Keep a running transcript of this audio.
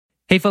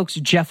Hey folks,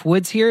 Jeff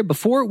Woods here.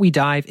 Before we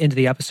dive into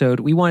the episode,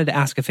 we wanted to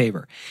ask a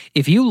favor.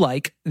 If you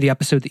like the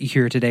episode that you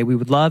hear today, we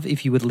would love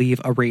if you would leave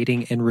a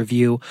rating and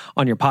review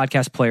on your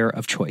podcast player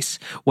of choice.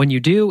 When you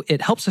do,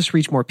 it helps us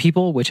reach more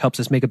people, which helps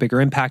us make a bigger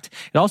impact.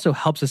 It also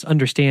helps us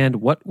understand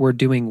what we're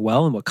doing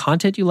well and what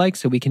content you like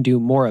so we can do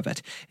more of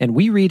it. And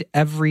we read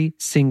every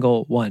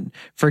single one.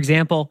 For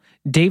example,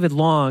 David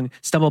Long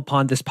stumbled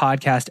upon this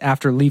podcast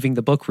after leaving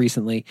the book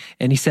recently,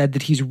 and he said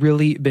that he's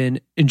really been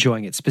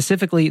enjoying it,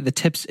 specifically the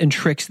tips and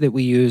tricks that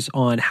we use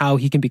on how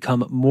he can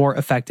become more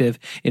effective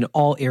in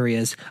all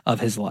areas of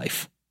his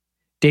life.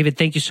 David,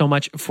 thank you so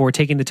much for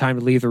taking the time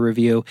to leave a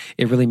review.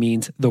 It really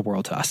means the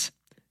world to us.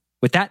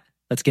 With that,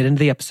 let's get into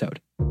the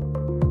episode.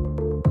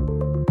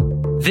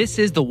 This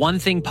is the One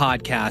Thing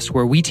podcast,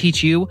 where we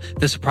teach you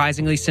the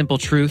surprisingly simple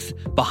truth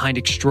behind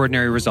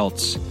extraordinary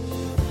results.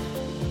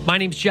 My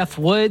name's Jeff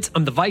Woods.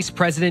 I'm the vice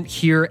president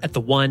here at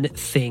the One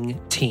Thing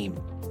team.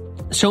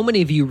 So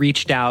many of you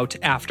reached out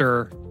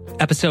after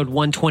episode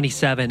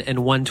 127 and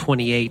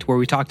 128, where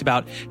we talked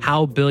about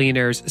how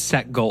billionaires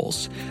set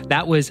goals.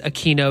 That was a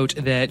keynote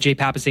that Jay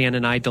Papasan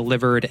and I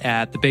delivered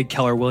at the Big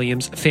Keller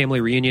Williams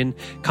Family Reunion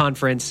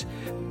Conference.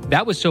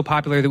 That was so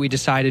popular that we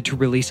decided to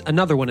release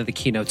another one of the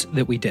keynotes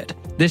that we did,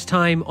 this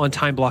time on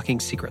time blocking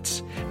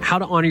secrets, how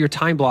to honor your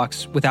time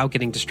blocks without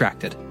getting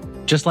distracted.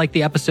 Just like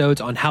the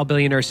episodes on how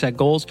billionaires set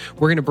goals,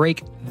 we're going to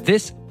break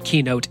this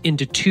keynote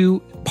into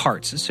two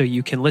parts so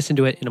you can listen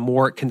to it in a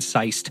more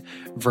concise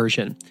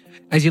version.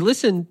 As you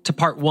listen to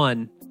part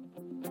one,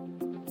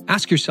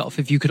 ask yourself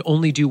if you could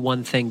only do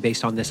one thing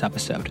based on this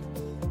episode.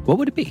 What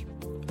would it be?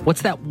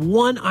 What's that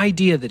one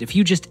idea that if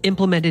you just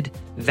implemented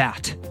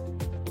that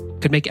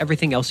could make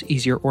everything else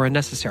easier or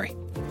unnecessary?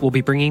 We'll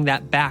be bringing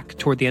that back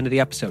toward the end of the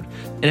episode.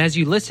 And as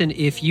you listen,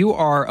 if you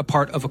are a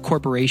part of a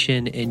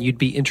corporation and you'd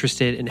be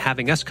interested in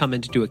having us come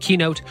in to do a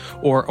keynote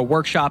or a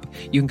workshop,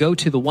 you can go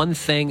to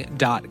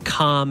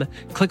theonething.com,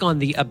 click on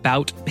the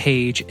About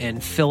page,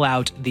 and fill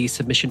out the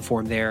submission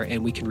form there,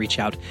 and we can reach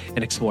out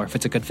and explore if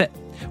it's a good fit.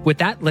 With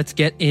that, let's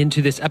get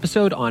into this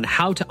episode on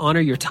how to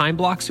honor your time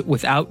blocks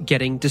without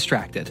getting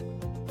distracted.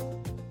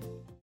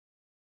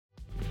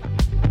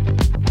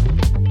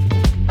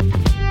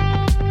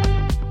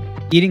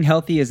 Eating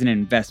healthy is an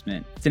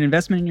investment. It's an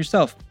investment in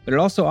yourself, but it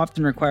also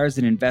often requires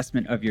an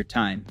investment of your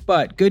time.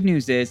 But good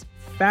news is,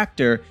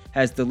 Factor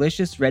has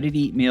delicious,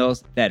 ready-to-eat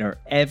meals that are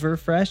ever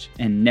fresh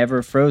and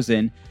never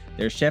frozen.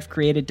 They're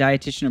chef-created,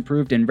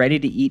 dietitian-approved, and ready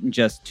to eat in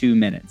just 2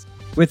 minutes.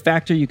 With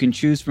Factor, you can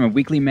choose from a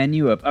weekly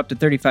menu of up to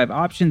 35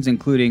 options,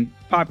 including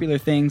popular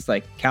things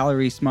like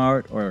Calorie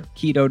Smart or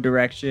Keto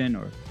Direction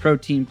or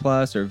Protein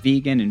Plus or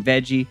Vegan and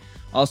Veggie.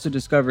 Also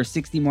discover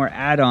 60 more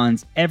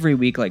add-ons every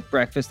week, like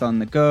breakfast on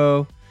the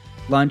go,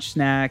 lunch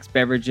snacks,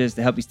 beverages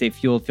to help you stay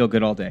fueled, feel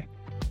good all day.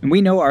 And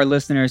we know our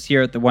listeners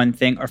here at The One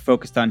Thing are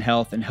focused on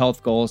health and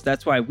health goals.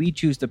 That's why we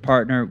choose to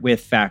partner with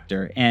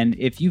Factor. And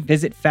if you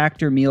visit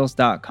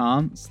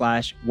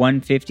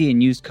factormeals.com/150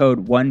 and use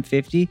code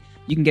 150,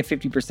 you can get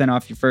 50%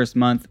 off your first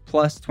month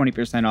plus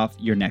 20% off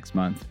your next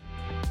month.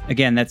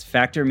 Again, that's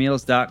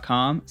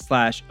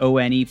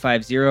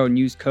factormeals.com/ONE50 and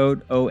use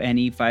code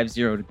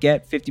ONE50 to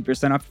get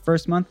 50% off your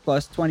first month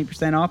plus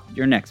 20% off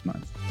your next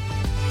month.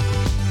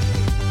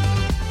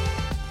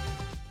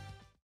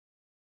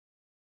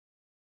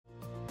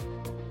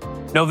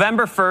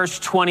 November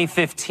 1st,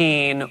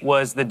 2015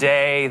 was the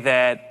day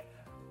that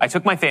I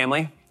took my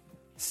family,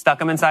 stuck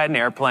them inside an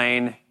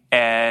airplane,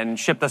 and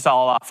shipped us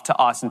all off to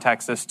Austin,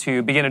 Texas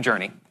to begin a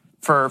journey.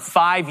 For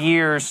 5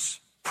 years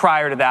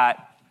prior to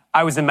that,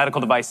 I was in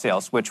medical device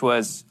sales, which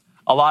was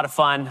a lot of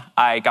fun.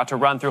 I got to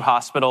run through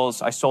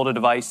hospitals. I sold a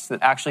device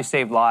that actually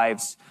saved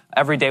lives.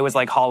 Every day was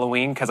like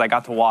Halloween because I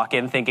got to walk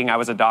in thinking I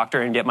was a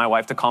doctor and get my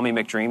wife to call me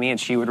McDreamy, and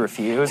she would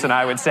refuse. And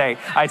I'd say,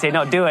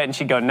 no, do it. And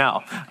she'd go,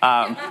 no.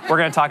 We're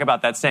going to talk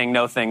about that saying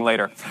no thing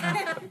later.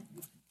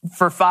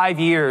 For 5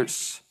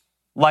 years,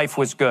 life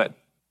was good.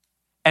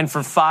 And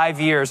for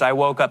 5 years, I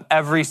woke up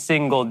every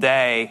single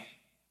day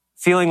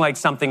feeling like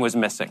something was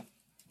missing.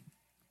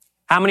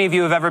 How many of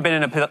you have ever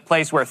been in a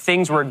place where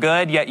things were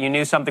good, yet you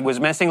knew something was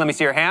missing? Let me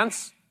see your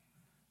hands.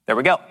 There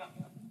we go.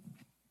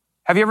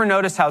 Have you ever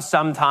noticed how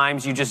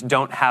sometimes you just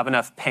don't have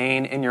enough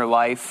pain in your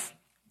life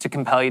to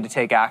compel you to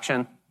take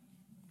action?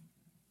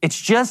 It's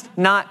just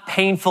not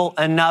painful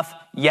enough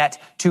yet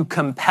to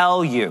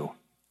compel you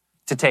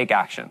to take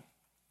action.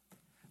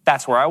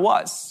 That's where I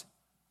was.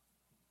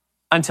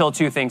 Until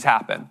two things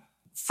happened.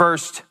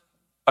 First,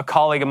 a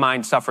colleague of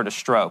mine suffered a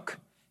stroke,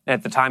 and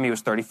at the time he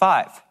was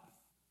 35.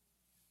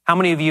 How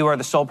many of you are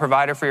the sole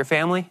provider for your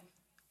family?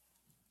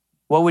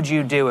 What would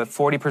you do if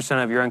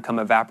 40% of your income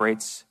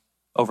evaporates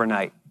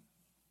overnight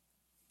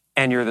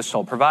and you're the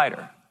sole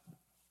provider?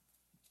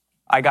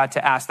 I got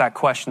to ask that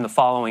question the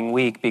following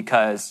week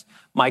because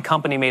my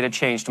company made a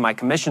change to my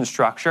commission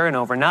structure, and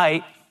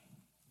overnight,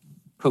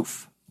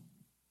 poof.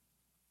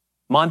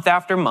 Month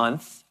after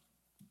month,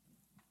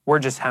 we're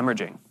just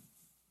hemorrhaging.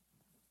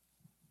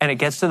 And it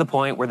gets to the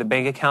point where the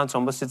bank account's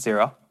almost at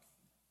zero.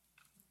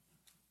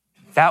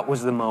 That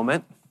was the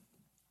moment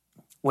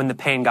when the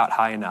pain got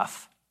high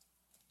enough.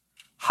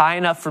 high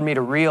enough for me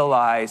to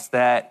realize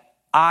that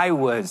I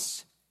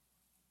was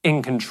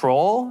in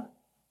control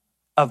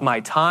of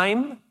my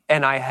time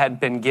and I had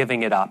been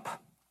giving it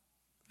up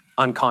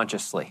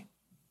unconsciously.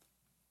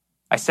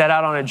 I set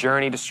out on a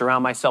journey to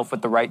surround myself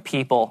with the right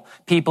people,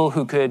 people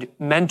who could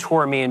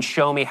mentor me and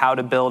show me how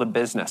to build a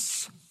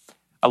business.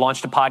 I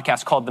launched a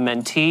podcast called The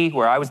Mentee,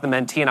 where I was the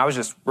mentee and I was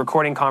just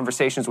recording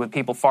conversations with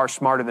people far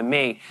smarter than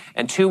me.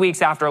 And 2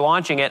 weeks after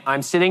launching it,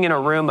 I'm sitting in a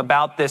room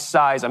about this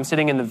size. I'm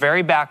sitting in the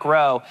very back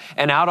row,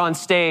 and out on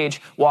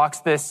stage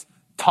walks this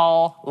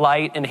tall,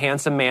 light, and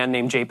handsome man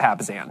named Jay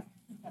Papasan.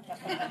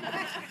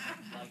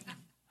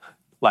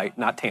 Light,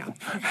 not tan.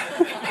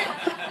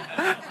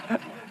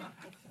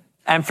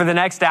 And for the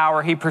next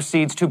hour, he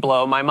proceeds to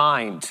blow my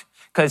mind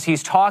because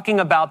he's talking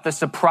about the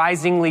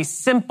surprisingly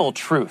simple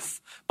truth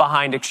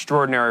behind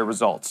extraordinary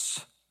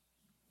results.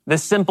 The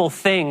simple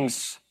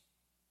things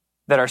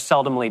that are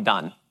seldomly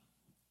done.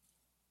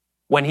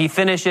 When he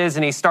finishes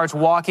and he starts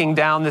walking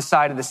down the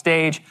side of the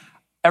stage,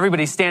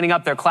 everybody's standing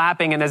up, they're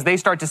clapping, and as they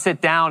start to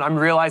sit down, I'm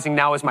realizing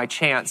now is my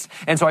chance.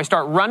 And so I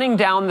start running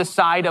down the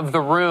side of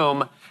the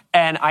room,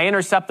 and I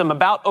intercept them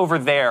about over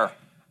there.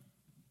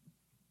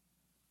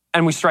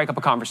 And we strike up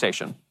a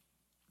conversation.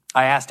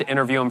 I asked to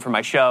interview him for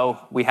my show.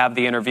 We have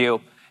the interview.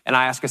 And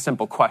I ask a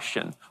simple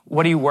question.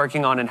 What are you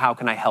working on and how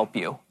can I help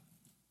you?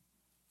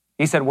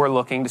 He said, we're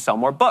looking to sell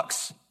more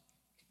books.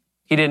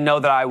 He didn't know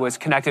that I was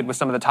connected with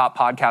some of the top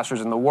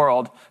podcasters in the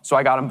world, so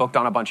I got him booked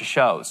on a bunch of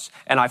shows.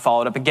 And I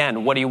followed up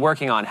again. What are you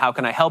working on? How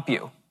can I help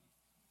you?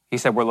 He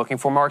said, we're looking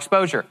for more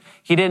exposure.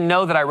 He didn't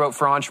know that I wrote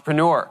for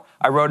Entrepreneur.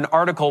 I wrote an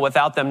article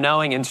without them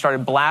knowing and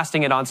started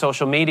blasting it on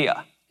social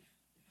media.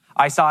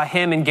 I saw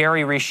him and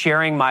Gary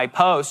resharing my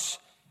posts.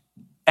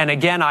 And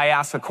again, I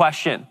asked the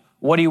question,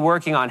 what are you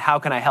working on? How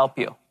can I help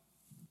you?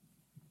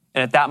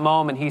 And at that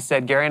moment, he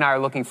said, Gary and I are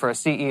looking for a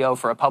CEO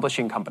for a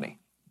publishing company.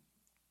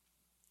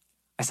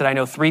 I said, I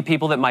know 3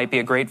 people that might be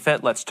a great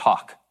fit. Let's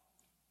talk.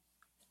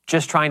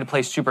 Just trying to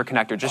play super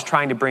connector, just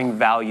trying to bring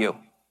value.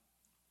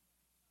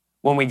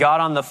 When we got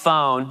on the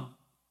phone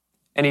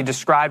and he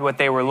described what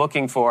they were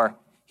looking for,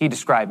 he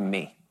described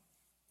me.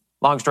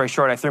 Long story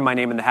short, I threw my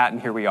name in the hat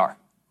and here we are.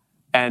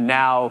 And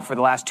now for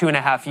the last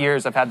 2.5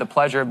 years, I've had the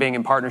pleasure of being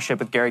in partnership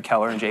with Gary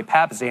Keller and Jay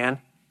Papasan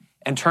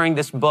and turning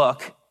this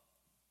book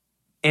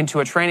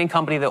into a training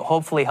company that will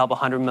hopefully help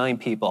 100 million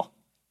people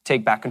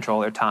take back control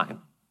of their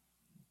time.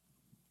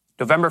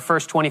 November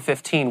 1st,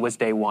 2015 was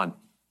day one.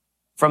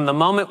 From the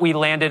moment we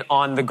landed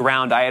on the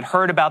ground, I had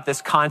heard about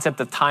this concept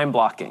of time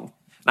blocking. And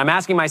I'm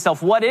asking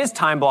myself, what is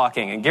time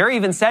blocking? And Gary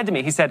even said to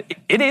me, he said,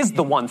 it is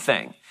the one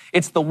thing.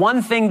 It's the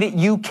one thing that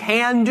you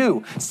can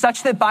do,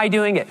 such that by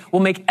doing it will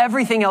make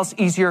everything else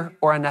easier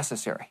or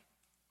unnecessary.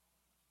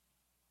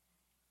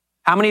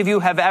 How many of you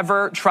have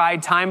ever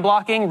tried time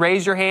blocking?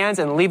 Raise your hands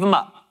and leave them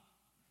up.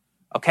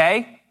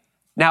 Okay?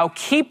 Now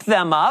keep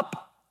them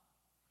up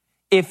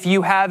if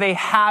you have a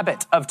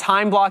habit of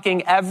time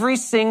blocking every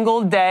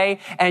single day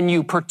and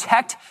you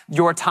protect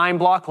your time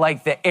block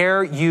like the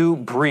air you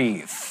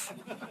breathe.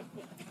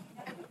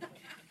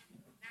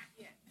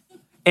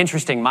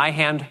 Interesting, my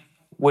hand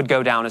would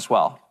go down as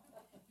well.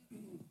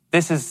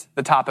 This is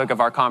the topic of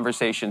our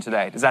conversation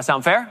today. Does that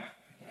sound fair?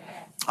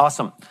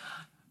 Awesome.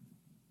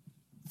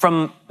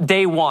 From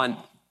day one,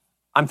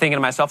 I'm thinking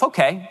to myself,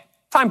 okay,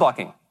 time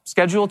blocking.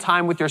 Schedule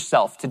time with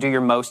yourself to do your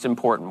most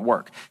important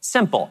work.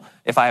 Simple.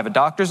 If I have a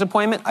doctor's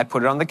appointment, I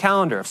put it on the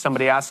calendar. If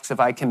somebody asks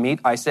if I can meet,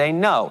 I say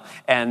no.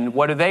 And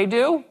what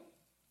do?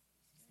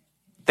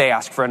 They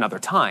ask for another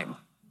time.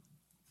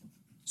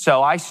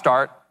 So I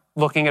start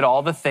looking at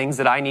all the things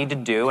that I need to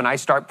do and I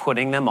start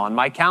putting them on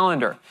my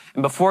calendar.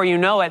 And before you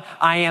know it,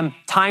 I am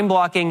time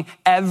blocking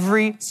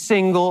every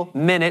single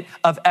minute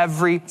of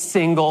every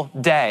single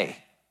day,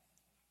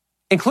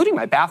 including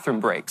my bathroom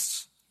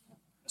breaks.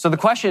 So the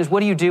question is,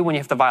 what do you do when you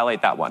have to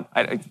violate that one?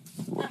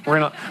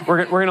 We're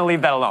gonna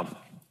leave that alone.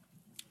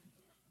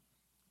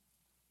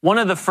 One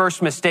of the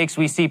first mistakes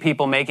we see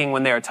people making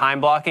when they are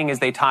time blocking is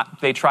they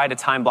try to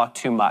time block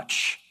too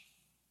much.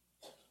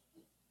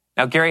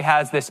 Now, Gary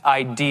has this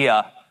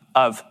idea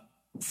of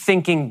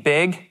thinking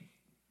big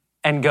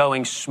and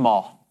going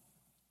small.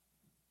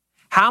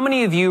 How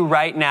many of you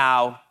right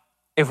now,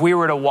 if we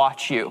were to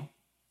watch you,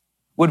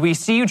 would we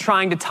see you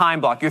trying to time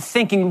block? You're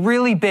thinking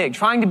really big,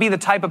 trying to be the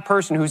type of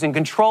person who's in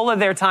control of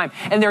their time,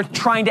 and they're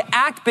trying to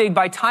act big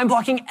by time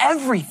blocking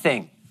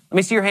everything. Let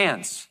me see your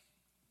hands.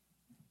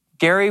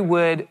 Gary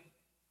would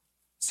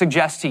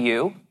suggest to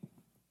you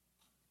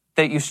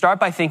that you start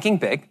by thinking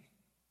big,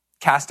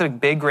 cast a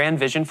big, grand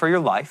vision for your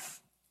life,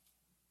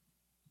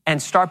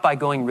 and start by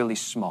going really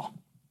small.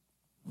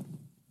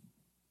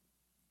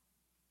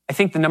 I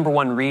think the number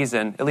one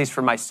reason, at least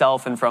for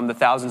myself and from the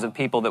thousands of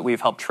people that we've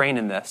helped train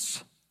in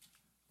this,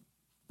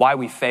 why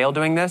we fail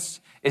doing this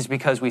is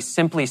because we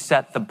simply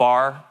set the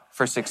bar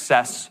for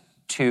success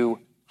too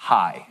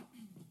high.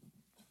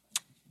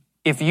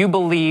 If you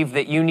believe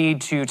that you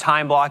need to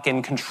time block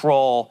and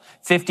control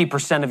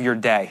 50% of your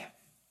day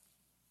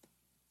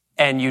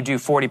and you do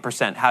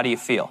 40%, how do you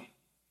feel?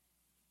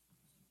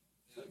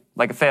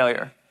 Like a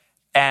failure.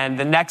 And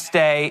the next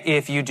day,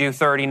 if you do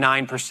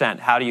 39%,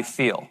 how do you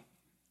feel?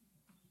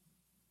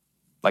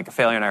 Like a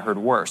failure, and I heard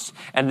worse.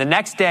 And the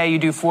next day, you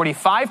do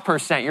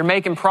 45%. You're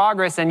making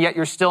progress, and yet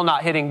you're still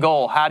not hitting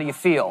goal. How do you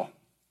feel?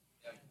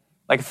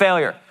 Like a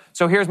failure.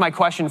 So here's my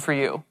question for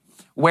you.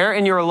 Where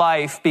in your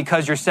life,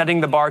 because you're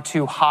setting the bar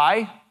too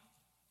high,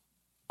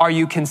 are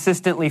you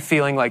consistently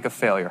feeling like a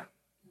failure?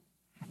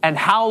 And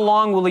how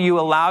long will you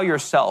allow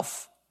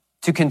yourself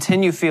to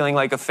continue feeling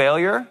like a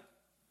failure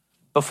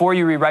before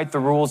you rewrite the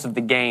rules of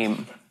the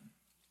game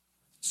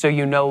so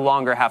you no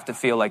longer have to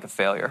feel like a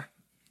failure?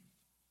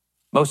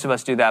 Most of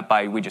us do that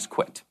by we just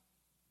quit.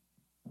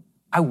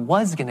 I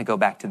was going to go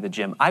back to the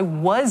gym. I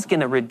was going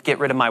to get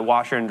rid of my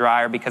washer and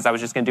dryer because I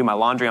was just going to do my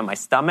laundry on my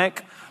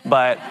stomach.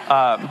 But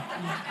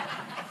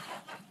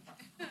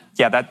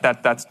yeah,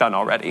 that's done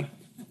already.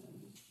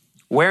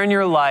 Where in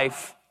your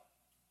life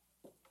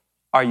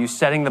are you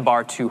setting the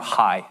bar too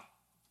high?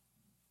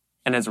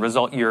 And as a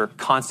result, you're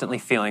constantly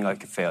feeling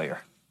like a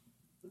failure.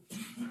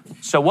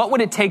 So what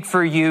would it take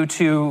for you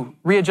to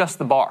readjust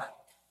the bar?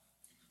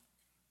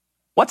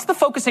 What's the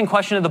focusing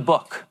question of the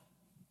book?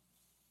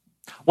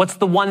 What's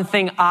the one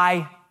thing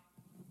I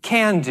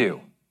can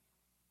do?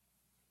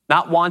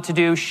 Not want to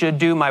do, should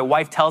do. My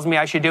wife tells me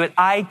I should do it.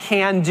 I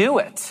can do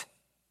it.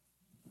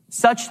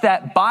 Such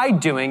that by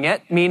doing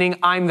it, meaning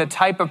I'm the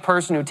type of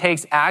person who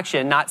takes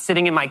action, not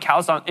sitting in my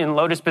couch in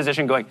lotus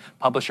position going,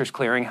 Publishers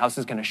Clearinghouse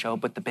is going to show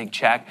up with the big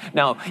check.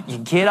 No, you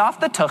get off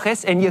the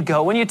tuchus and you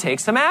go and you take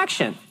some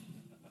action.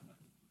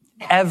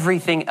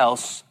 Everything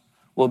else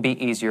will be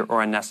easier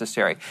or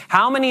unnecessary.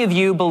 How many of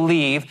you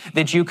believe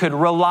that you could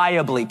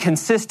reliably,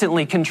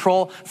 consistently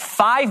control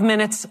 5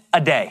 minutes a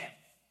day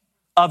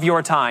of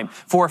your time?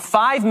 For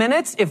 5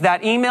 minutes, if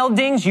that email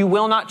dings, you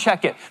will not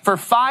check it. For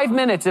 5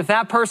 minutes, if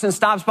that person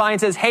stops by and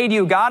says, hey, do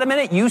you got a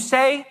minute? You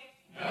say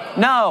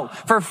no.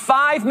 For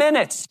 5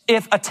 minutes,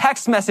 if a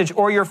text message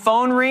or your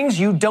phone rings,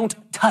 you don't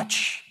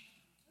touch.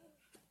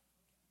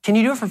 Can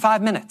you do it for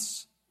 5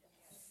 minutes?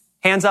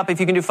 Hands up if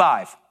you can do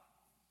 5.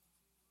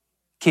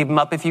 Keep them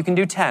up if you can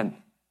do 10.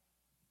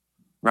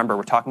 Remember,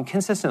 we're talking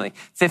consistently.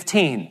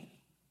 15,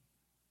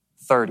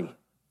 30.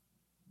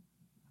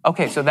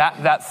 Okay, so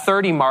that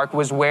 30 mark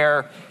was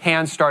where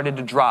hands started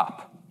to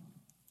drop.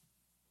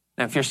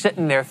 Now, if you're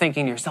sitting there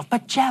thinking to yourself,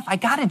 but Jeff, I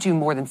got to do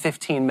more than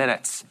 15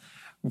 minutes.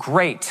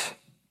 Great.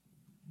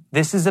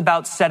 This is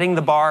about setting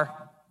the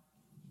bar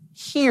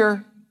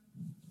here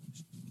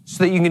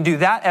so that you can do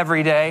that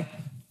every day.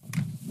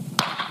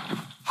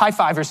 High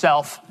five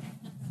yourself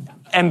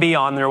and be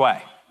on their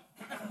way.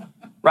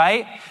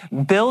 Right?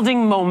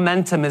 Building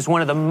momentum is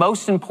one of the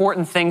most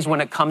important things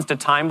when it comes to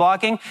time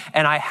blocking.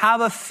 And I have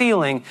a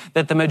feeling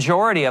that the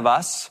majority of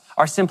us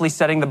are simply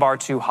setting the bar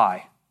too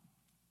high.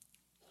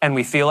 And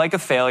we feel like a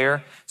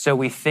failure. So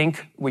we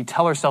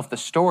tell ourselves the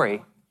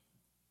story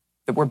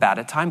that we're bad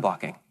at time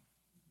blocking.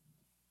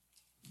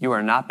 You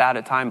are not bad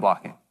at time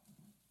blocking.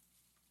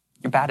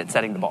 You're bad at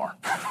setting the bar.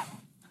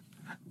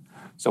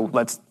 So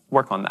let's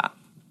work on that.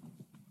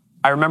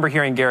 I remember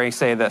hearing Gary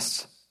say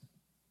this.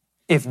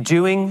 If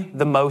doing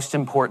the most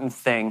important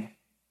thing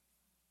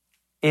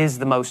is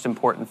the most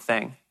important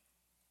thing,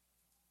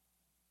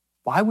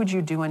 why would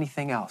you do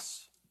anything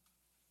else?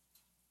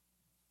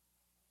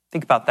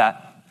 Think about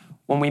that.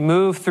 When we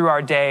move through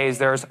our days,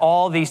 there's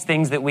all these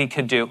things that we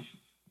could do.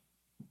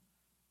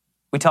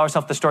 We tell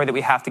ourselves the story that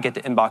we have to get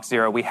to inbox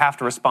 0. We have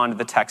to respond to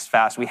the text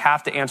fast. We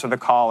have to answer the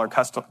call or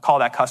call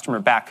that customer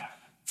back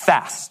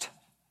fast.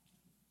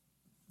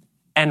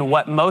 And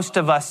what most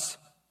of us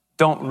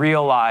don't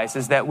realize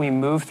is that we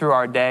move through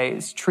our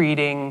days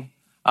feeling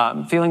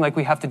like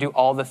we have to do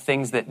all the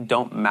things that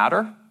don't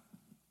matter.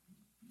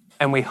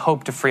 And we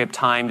hope to free up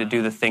time to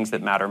do the things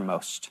that matter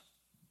most.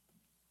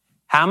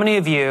 How many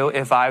of you,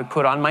 if I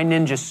put on my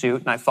ninja suit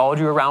and I followed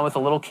you around with a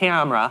little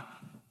camera,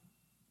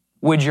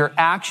 would your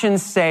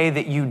actions say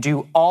that you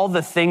do all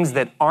the things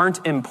that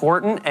aren't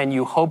important and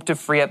you hope to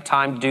free up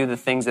time to do the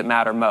things that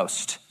matter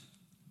most?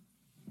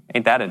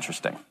 Ain't that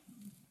interesting?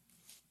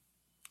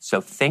 So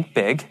think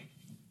big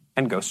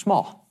and go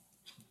small.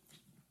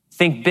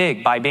 Think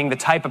big by being the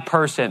type of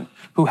person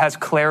who has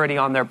clarity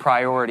on their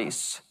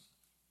priorities,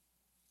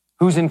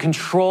 who's in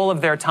control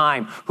of their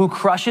time, who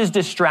crushes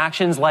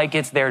distractions like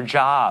it's their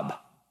job.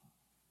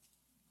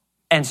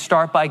 And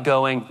start by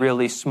going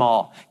really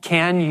small.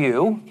 Can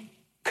you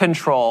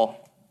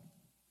control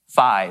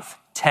 5,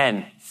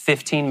 10,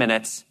 15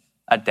 minutes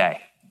a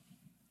day?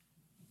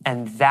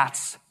 And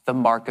that's the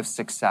mark of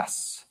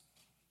success.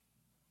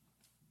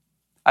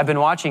 I've been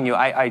watching you.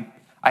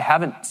 I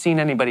haven't seen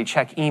anybody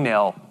check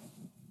email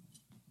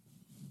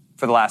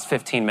for the last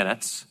 15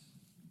 minutes.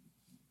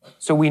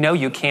 So we know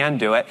you can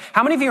do it.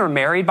 How many of you are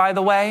married, by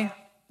the way?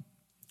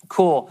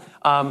 Cool.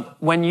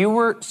 When you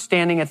were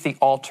standing at the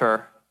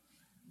altar,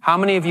 how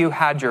many of you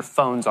had your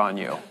phones on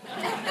you?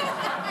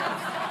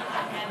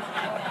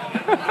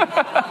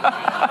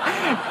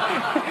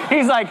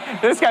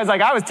 This guy's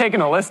like, I was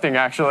taking a listing,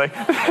 actually.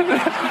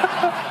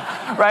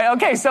 Right?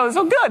 Okay, so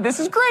good. This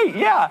is great.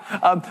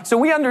 Yeah. So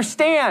we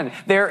understand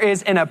there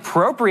is an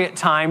appropriate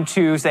time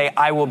to say,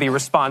 I will be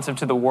responsive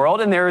to the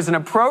world, and there is an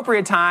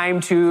appropriate time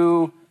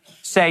to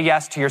say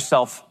yes to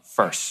yourself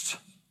first.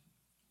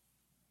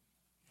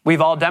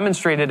 We've all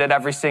demonstrated it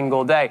every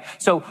single day.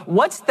 So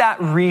what's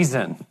that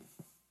reason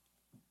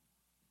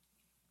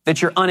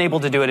that you're unable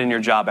to do it in your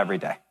job every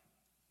day?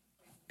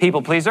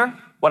 People pleaser?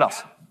 What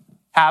else?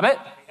 Habit?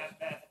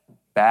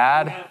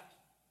 Bad.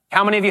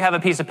 How many of you have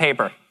a piece of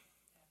paper?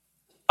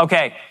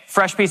 Okay,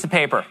 fresh piece of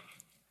paper.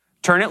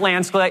 Turn it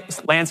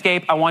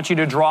landscape. I want you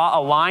to draw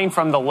a line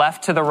from the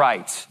left to the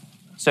right.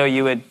 So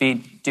you would be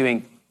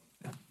doing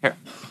here,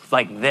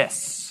 like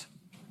this.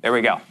 There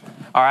we go.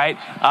 All right.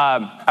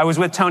 I was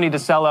with Tony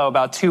DeCello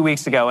about 2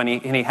 weeks ago, and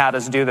he had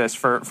us do this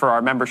for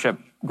our membership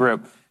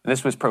group.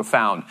 This was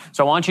profound.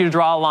 So I want you to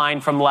draw a line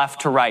from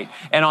left to right.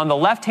 And on the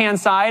left-hand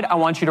side, I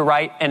want you to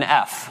write an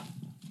F.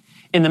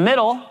 In the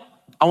middle,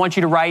 I want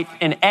you to write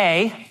an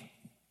A.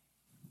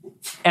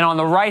 And on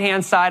the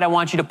right-hand side, I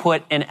want you to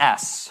put an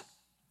S.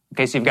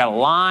 Okay, so you've got a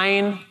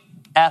line,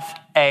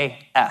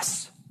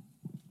 F-A-S.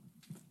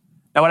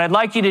 Now, what I'd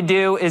like you to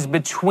do is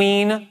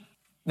between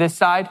this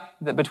side,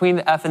 between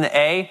the F and the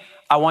A,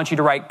 I want you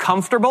to write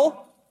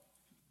comfortable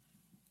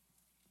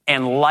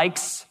and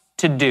likes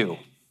to do.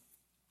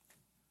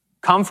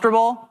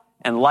 Comfortable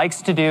and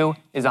likes to do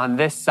is on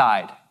this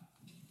side.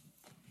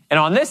 And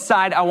on this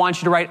side, I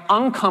want you to write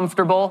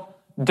uncomfortable,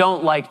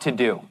 don't like to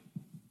do.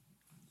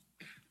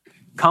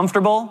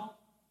 Comfortable,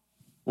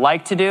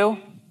 like to do,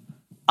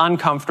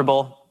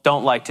 uncomfortable,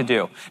 don't like to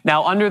do.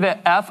 Now, under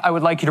the F, I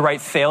would like you to write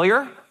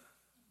failure.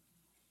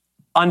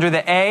 Under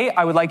the A,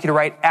 I would like you to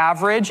write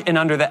average. And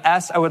under the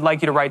S, I would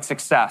like you to write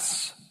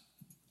success.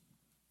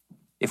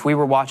 If we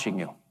were watching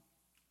you,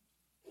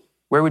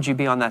 where would you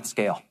be on that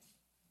scale?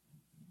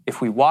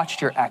 If we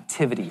watched your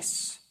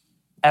activities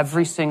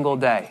every single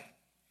day,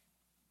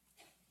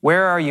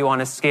 where are you on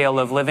a scale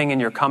of living in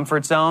your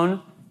comfort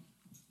zone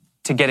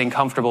to getting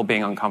comfortable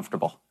being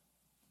uncomfortable?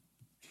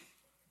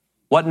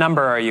 What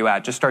number are you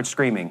at? Just start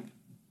screaming.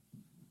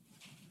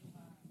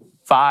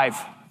 5,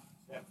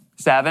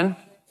 7,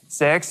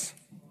 6,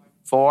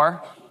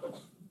 4,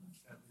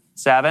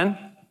 7.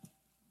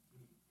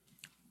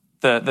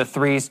 The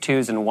 3s,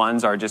 2s, and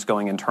 1s are just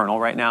going internal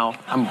right now.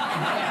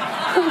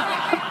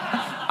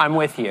 I'm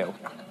with you.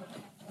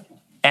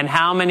 And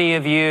how many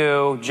of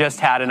you just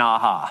had an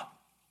aha?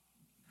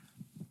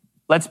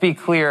 Let's be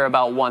clear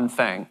about one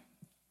thing.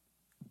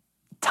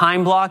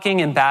 Time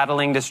blocking and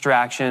battling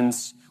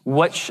distractions,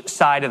 which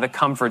side of the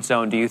comfort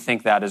zone do you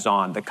think that is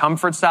on? The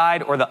comfort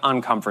side or the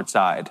uncomfort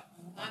side?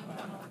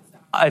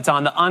 It's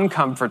on the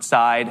uncomfort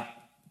side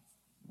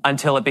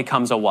until it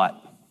becomes a what?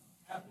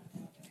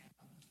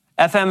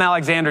 F.M.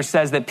 Alexander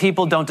says that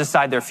people don't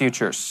decide their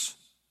futures.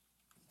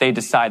 They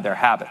decide their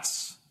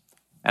habits.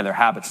 And their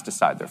habits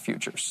decide their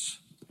futures.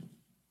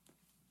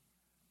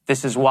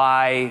 This is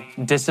why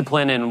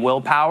discipline and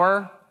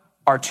willpower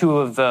are two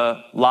of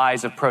the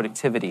lies of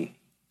productivity.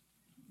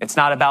 It's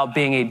not about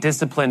being a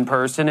disciplined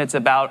person. It's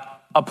about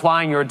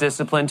applying your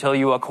discipline till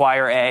you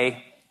acquire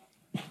a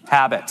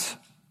habit.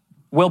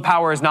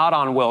 Willpower is not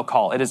on will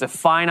call. It is a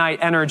finite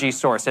energy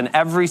source. And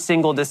every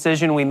single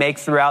decision we make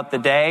throughout the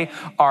day,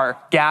 our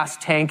gas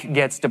tank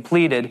gets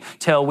depleted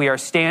till we are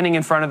standing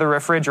in front of the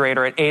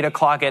refrigerator at 8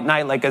 o'clock at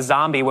night like a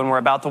zombie when we're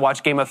about to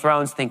watch Game of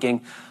Thrones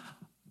thinking,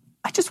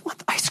 I just want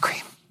the ice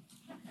cream.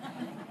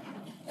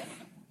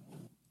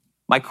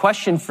 My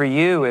question for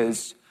you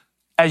is,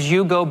 as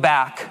you go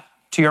back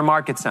to your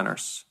market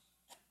centers,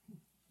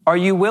 are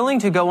you willing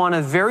to go on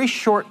a very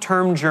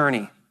short-term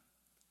journey,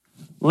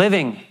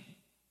 living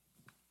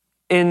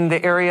in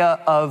the area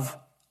of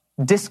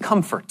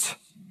discomfort,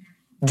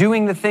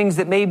 doing the things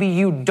that maybe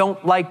you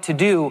don't like to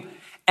do,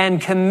 and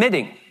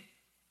committing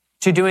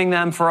to doing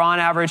them for on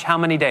average how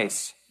many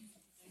days?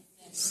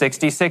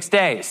 66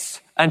 days,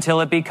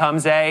 until it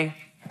becomes a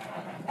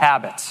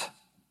habit.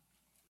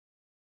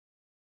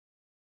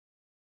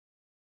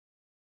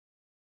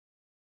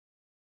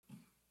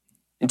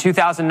 In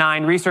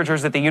 2009,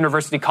 researchers at the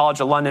University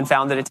College of London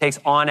found that it takes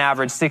on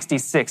average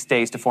 66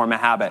 days to form a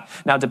habit.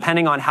 Now,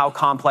 depending on how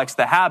complex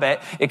the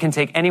habit, it can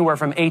take anywhere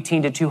from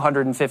 18 to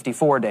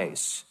 254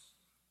 days.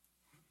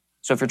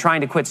 So if you're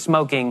trying to quit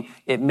smoking,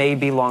 it may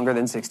be longer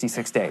than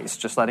 66 days,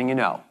 just letting you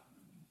know.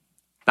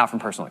 Not from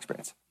personal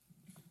experience.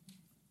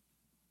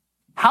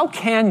 How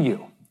can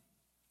you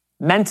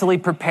mentally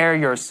prepare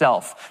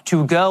yourself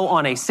to go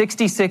on a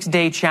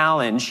 66-day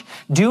challenge,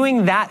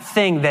 doing that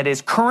thing that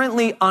is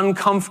currently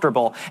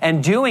uncomfortable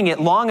and doing it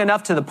long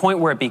enough to the point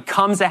where it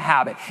becomes a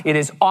habit? It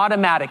is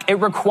automatic. It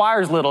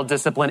requires little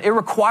discipline. It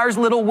requires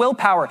little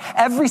willpower.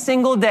 Every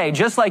single day,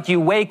 just like you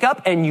wake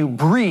up and you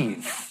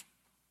breathe,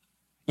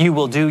 you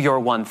will do your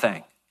one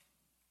thing.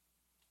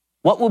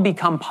 What will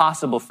become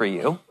possible for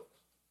you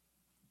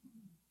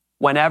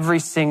when every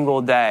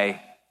single day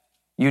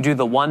you do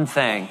the one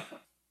thing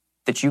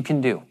that you can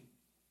do,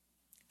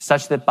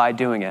 such that by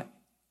doing it,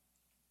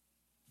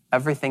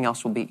 everything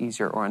else will be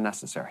easier or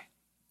unnecessary?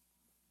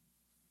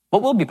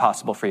 What will be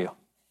possible for you?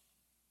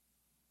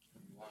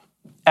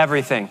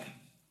 Everything.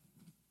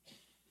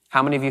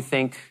 How many of you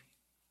think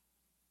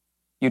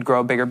you'd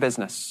grow a bigger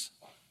business?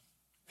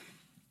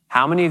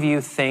 How many of you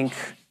think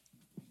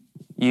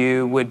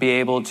you would be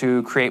able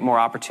to create more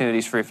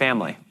opportunities for your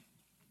family?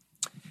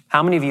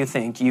 How many of you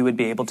think you would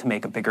be able to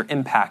make a bigger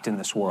impact in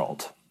this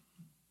world?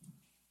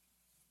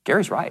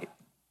 Gary's right.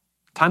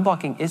 Time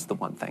blocking is the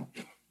one thing.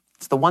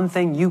 It's the one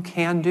thing you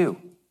can do,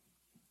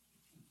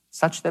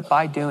 such that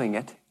by doing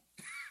it,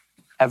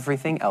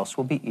 everything else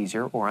will be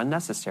easier or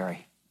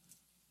unnecessary.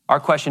 Our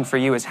question for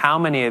you is, how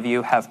many of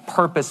you have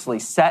purposely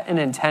set an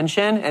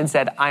intention and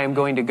said, I am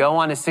going to go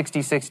on a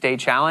 66-day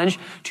challenge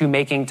to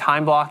making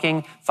time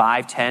blocking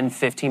 5, 10,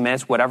 15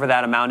 minutes, whatever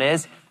that amount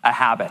is, a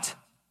habit?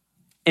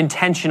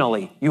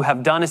 Intentionally, you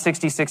have done a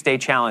 66-day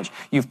challenge.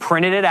 You've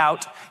printed it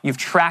out. You've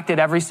tracked it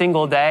every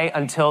single day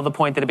until the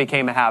point that it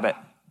became a habit.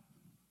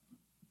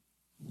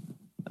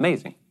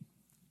 Amazing.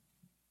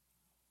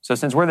 So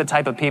since we're the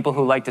type of people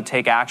who like to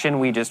take action,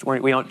 we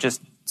don't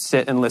just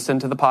sit and listen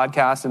to the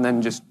podcast and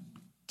then just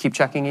keep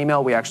checking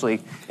email. We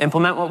actually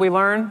implement what we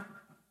learn.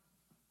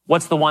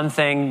 What's the one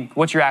thing,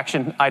 what's your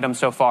action item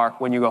so far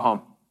when you go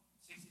home?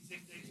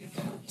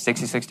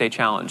 66-day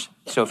challenge.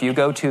 So if you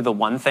go to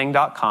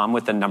theonething.com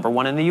with the number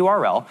 1 in the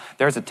URL,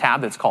 there's a tab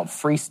that's called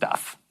free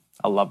stuff.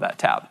 I love that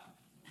tab.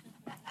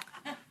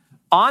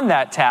 On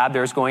that tab,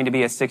 there's going to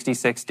be a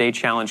 66-day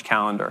challenge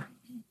calendar.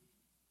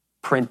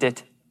 Print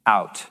it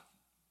out.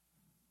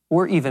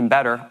 Or even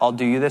better, I'll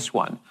do you this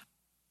one.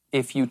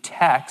 If you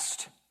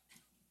text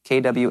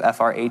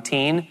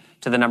KWFR18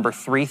 to the number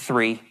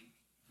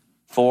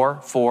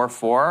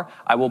 33444,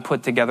 I will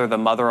put together the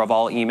mother of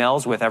all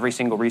emails with every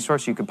single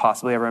resource you could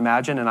possibly ever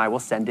imagine, and I will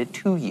send it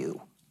to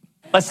you.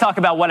 Let's talk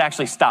about what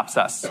actually stops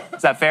us.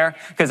 Is that fair?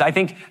 Because I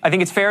think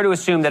it's fair to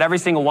assume that every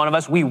single one of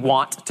us, we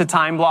want to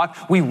time block.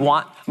 We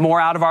want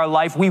more out of our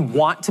life. We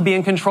want to be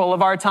in control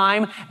of our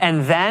time.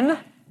 And then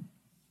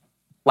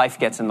life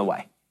gets in the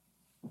way,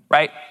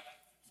 right?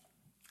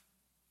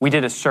 We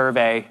did a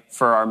survey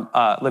for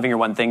our Living Your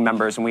One Thing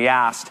members, and we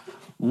asked,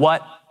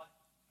 what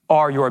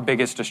are your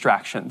biggest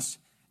distractions?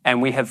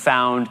 And we have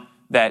found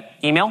that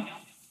email,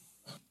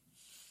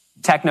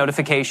 tech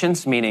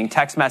notifications, meaning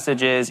text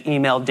messages,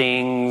 email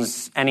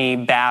dings, any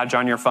badge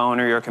on your phone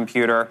or your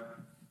computer,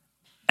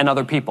 and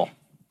other people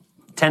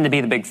tend to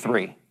be the big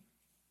 3.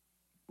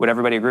 Would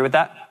everybody agree with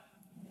that?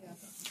 Yeah.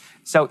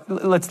 So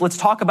let's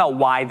talk about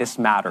why this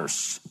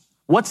matters.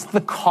 What's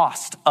the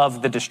cost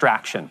of the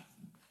distraction?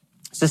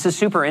 So this is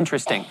super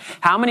interesting.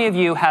 How many of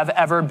you have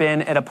ever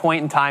been at a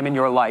point in time in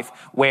your life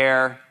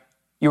where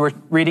you were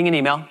reading an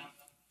email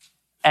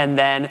and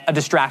then a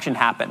distraction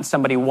happened?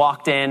 Somebody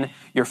walked in,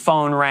 your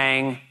phone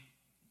rang,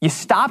 you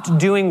stopped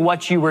doing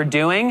what you were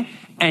doing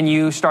and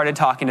you started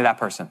talking to that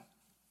person.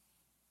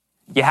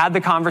 You had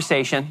the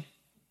conversation,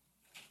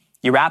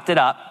 you wrapped it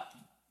up.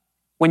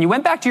 When you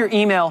went back to your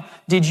email,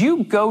 did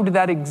you go to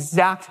that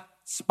exact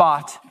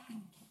spot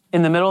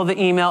in the middle of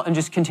the email and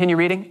just continue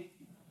reading?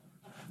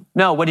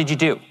 No, what did you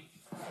do?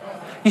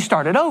 You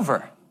started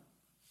over.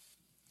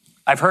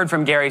 I've heard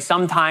from Gary,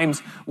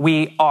 sometimes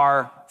we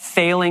are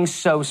failing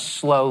so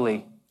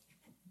slowly,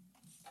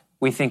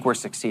 we think we're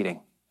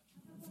succeeding.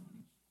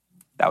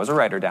 That was a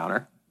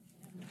writer-downer.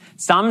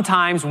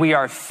 Sometimes we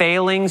are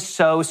failing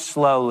so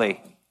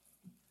slowly,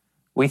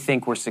 we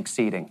think we're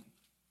succeeding.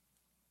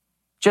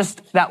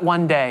 Just that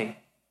one day,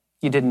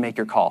 you didn't make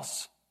your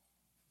calls.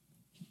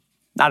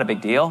 Not a big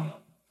deal.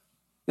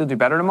 You'll do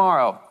better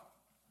tomorrow.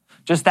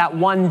 Just that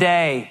one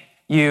day,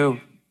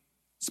 you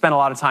spent a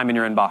lot of time in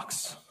your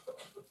inbox.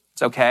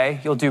 It's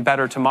okay. You'll do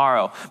better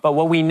tomorrow. But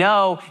what we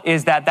know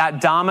is that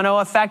domino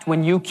effect,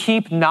 when you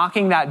keep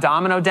knocking that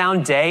domino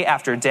down day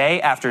after day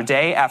after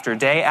day after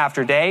day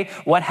after day,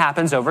 what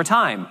happens over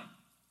time?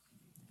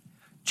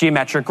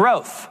 Geometric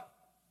growth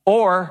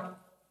or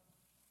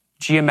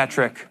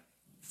geometric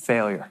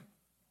failure.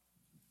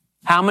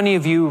 How many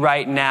of you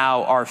right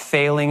now are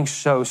failing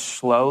so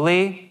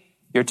slowly,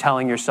 you're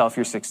telling yourself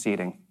you're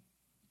succeeding?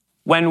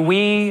 When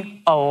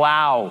we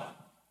allow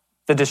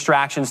the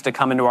distractions to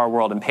come into our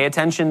world, and pay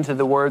attention to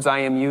the words I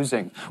am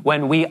using,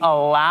 when we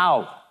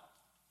allow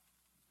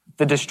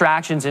the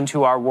distractions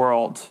into our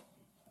world,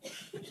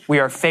 we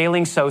are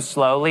failing so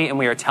slowly and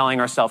we are telling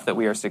ourselves that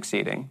we are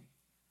succeeding.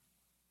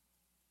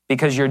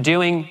 Because you're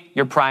doing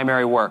your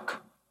primary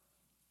work.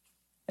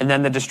 And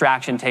then the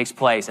distraction takes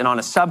place. And on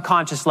a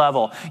subconscious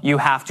level, you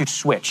have to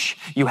switch.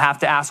 You have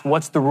to ask,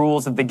 what's the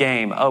rules of the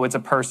game? Oh, it's a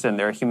person.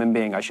 They're a human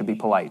being. I should be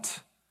polite.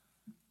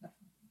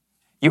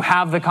 You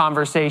have the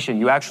conversation.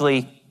 You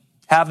actually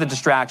have the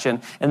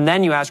distraction. And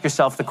then you ask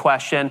yourself the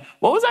question,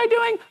 what was I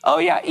doing? Oh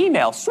yeah,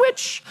 email,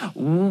 switch.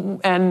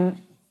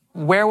 And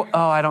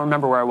I don't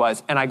remember where I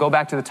was. And I go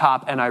back to the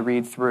top and I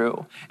read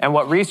through. And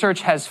what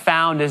research has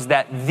found is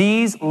that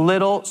these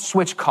little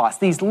switch costs,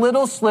 these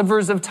little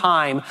slivers of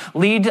time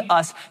lead to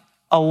us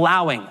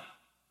allowing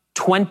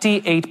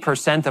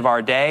 28% of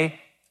our day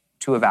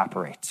to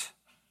evaporate.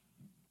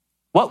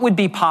 What would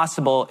be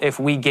possible if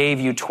we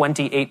gave you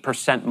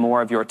 28% more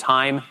of your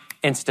time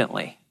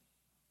instantly?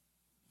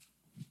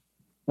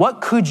 What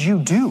could you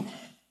do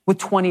with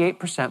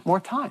 28% more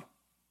time.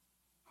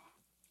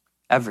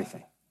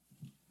 Everything.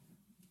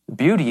 The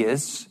beauty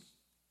is,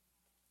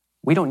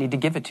 we don't need to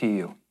give it to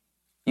you.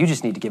 You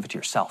just need to give it to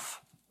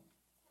yourself.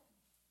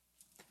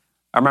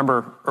 I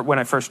remember when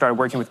I first started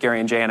working with Gary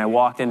and Jay and I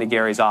walked into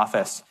Gary's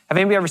office. Have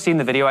anybody ever seen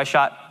the video I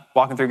shot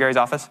walking through Gary's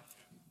office?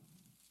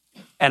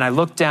 And I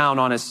looked down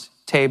on his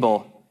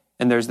table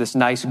and there's this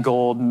nice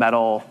gold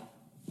metal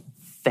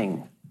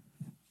thing.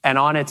 And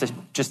on it's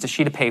just a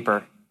sheet of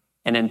paper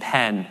and in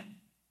pen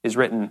is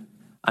written,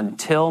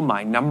 "Until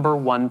my number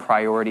one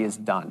priority is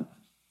done,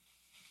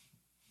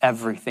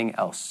 everything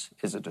else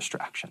is a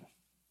distraction."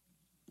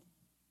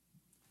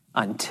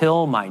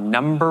 Until my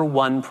number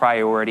one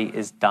priority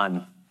is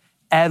done,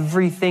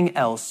 everything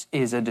else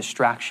is a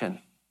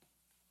distraction.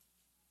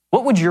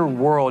 What would your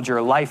world,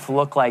 your life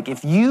look like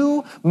if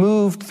you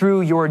moved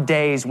through your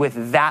days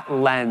with that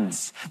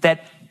lens,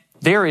 that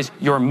there is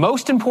your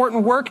most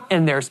important work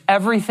and there's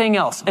everything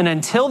else. And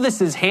until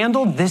this is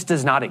handled, this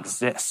does not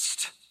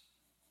exist.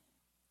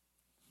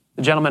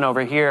 The gentleman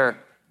over here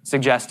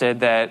suggested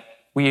that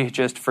we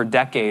just for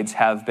decades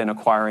have been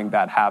acquiring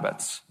bad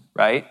habits,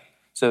 right?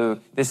 So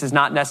this is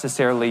not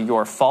necessarily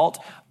your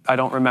fault. I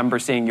don't remember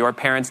seeing your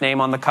parents'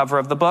 name on the cover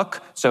of the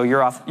book, so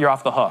you're off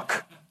the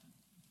hook.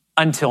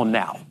 Until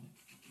now.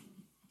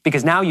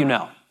 Because now you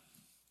know.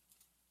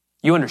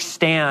 You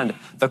understand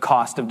the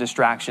cost of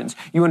distractions.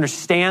 You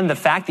understand the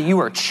fact that you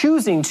are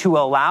choosing to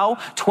allow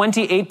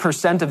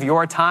 28% of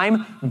your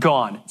time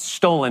gone,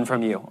 stolen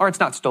from you. Or it's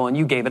not stolen,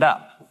 you gave it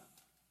up.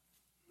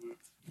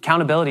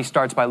 Accountability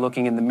starts by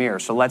looking in the mirror.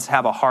 So let's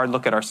have a hard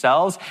look at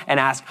ourselves and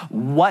ask,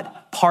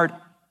 what part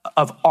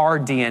of our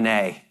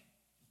DNA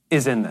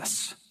is in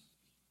this?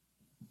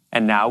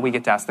 And now we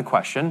get to ask the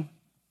question,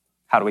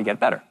 how do we get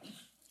better,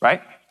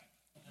 right?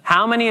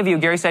 How many of you,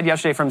 Gary said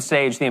yesterday from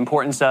stage, the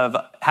importance of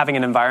having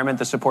an environment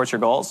that supports your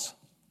goals.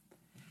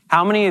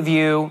 How many of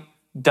you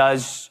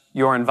does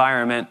your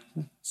environment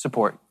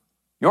support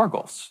your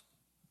goals?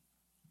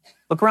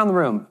 Look around the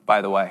room,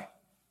 by the way.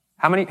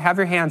 How many, have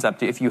your hands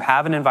up if you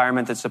have an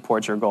environment that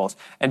supports your goals.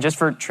 And just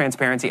for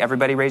transparency,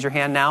 everybody raise your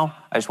hand now.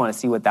 I just want to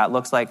see what that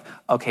looks like.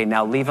 Okay,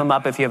 now leave them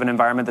up if you have an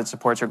environment that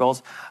supports your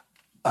goals.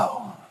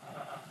 Oh.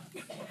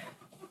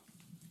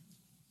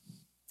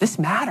 This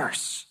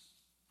matters.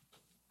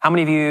 How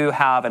many of you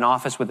have an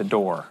office with a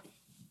door?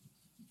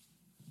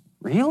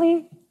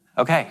 Really?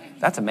 Okay,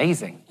 that's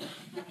amazing.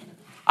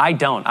 I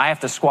don't. I have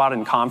to squat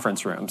in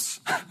conference rooms.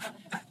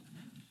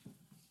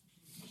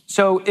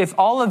 So if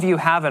all of you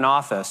have an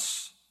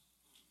office,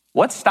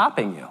 what's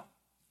stopping you?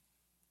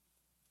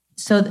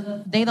 So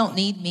they don't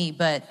need me,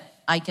 but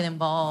I get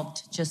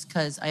involved just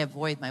because I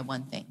avoid my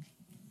one thing.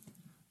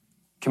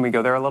 Can we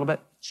go there a little bit?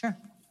 Sure.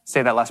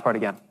 Say that last part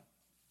again.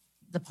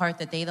 The part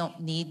that they don't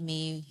need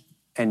me.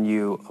 And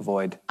you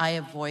avoid? I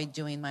avoid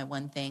doing my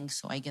one thing,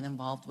 so I get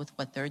involved with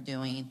what they're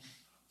doing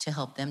to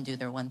help them do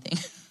their one thing.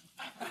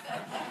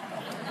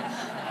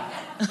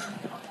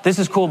 This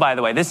is cool, by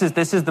the way. This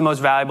is the most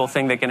valuable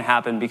thing that can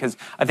happen, because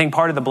I think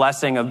part of the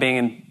blessing of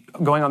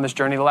going on this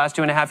journey the last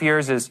 2.5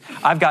 years is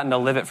I've gotten to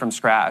live it from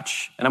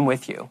scratch, and I'm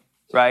with you,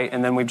 right?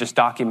 And then we've just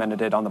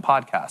documented it on the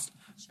podcast.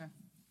 Sure.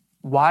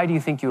 Why do you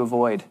think you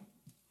avoid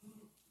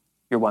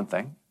your one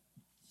thing?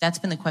 That's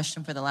been the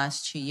question for the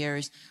last 2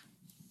 years.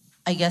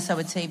 I guess I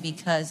would say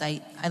because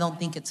I don't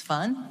think it's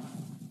fun.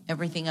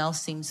 Everything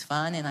else seems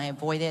fun, and I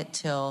avoid it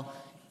till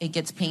it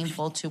gets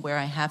painful to where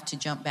I have to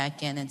jump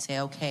back in and say,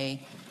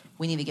 okay,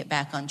 we need to get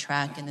back on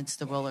track, and it's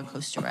the roller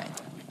coaster ride.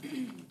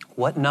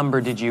 What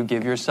number did you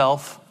give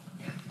yourself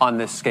on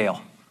this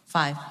scale?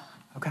 5.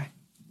 Okay.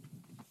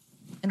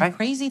 And the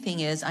crazy thing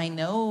is, I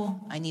know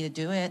I need to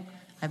do it.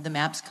 I have the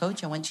MAPS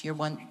coach. I went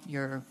to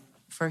your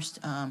first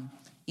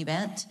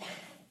event.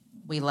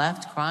 We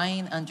left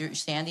crying,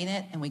 understanding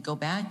it, and we go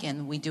back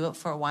and we do it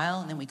for a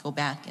while, and then we go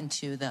back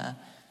into the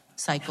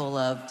cycle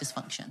of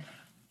dysfunction.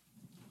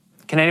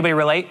 Can anybody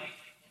relate?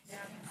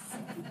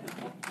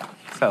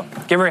 So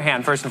give her a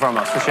hand first and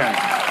foremost for sharing.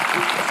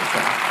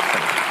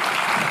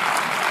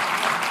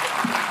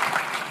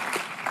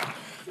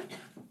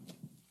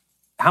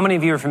 How many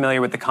of you are familiar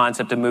with the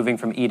concept of moving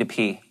from E to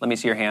P? Let me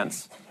see your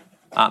hands.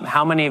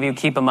 How many of you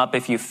keep them up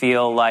if you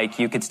feel like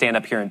you could stand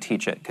up here and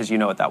teach it because you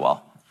know it that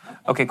well?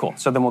 Okay, cool.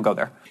 So then we'll go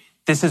there.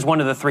 This is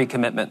one of the 3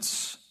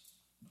 commitments.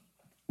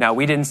 Now,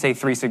 we didn't say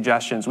 3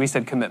 suggestions. We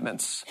said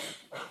commitments,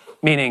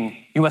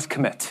 meaning you must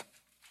commit.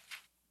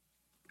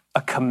 A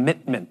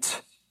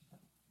commitment,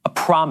 a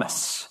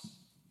promise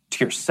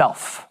to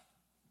yourself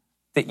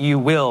that you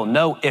will,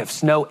 no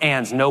ifs, no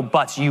ands, no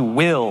buts, you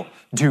will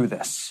do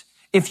this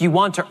if you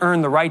want to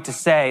earn the right to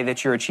say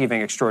that you're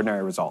achieving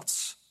extraordinary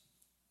results.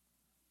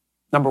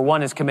 Number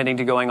 1 is committing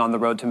to going on the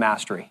road to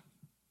mastery.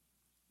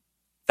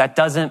 That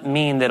doesn't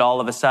mean that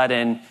all of a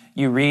sudden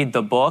you read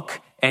the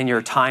book and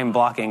you're time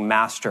blocking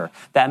master.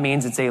 That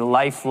means it's a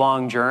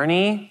lifelong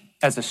journey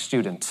as a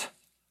student,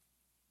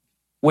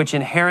 which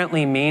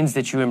inherently means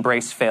that you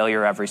embrace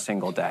failure every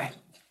single day.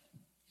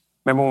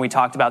 Remember when we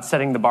talked about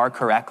setting the bar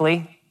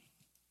correctly?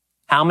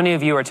 How many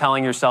of you are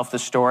telling yourself the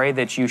story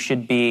that you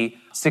should be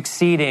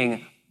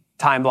succeeding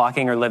time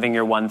blocking or living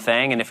your one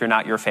thing. And if you're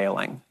not, you're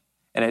failing.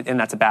 And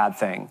that's a bad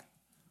thing,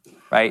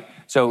 right?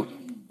 So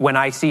when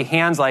I see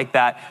hands like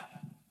that,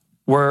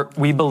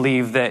 we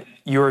believe that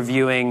you're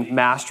viewing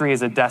mastery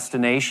as a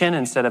destination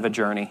instead of a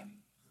journey.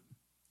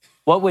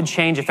 What would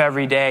change if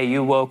every day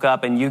you woke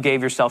up and you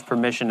gave yourself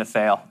permission to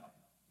fail?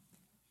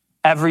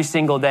 Every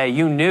single day,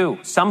 you knew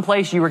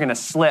someplace you were going to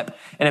slip.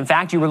 And in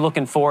fact, you were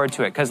looking forward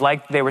to it. Because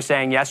like they were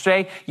saying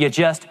yesterday, you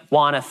just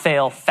want to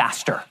fail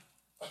faster.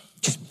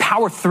 Just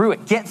power through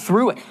it. Get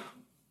through it.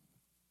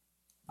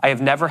 I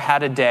have never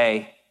had a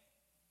day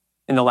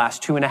in the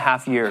last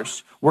 2.5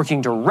 years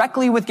working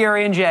directly with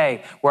Gary and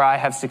Jay where I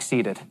have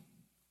succeeded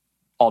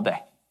all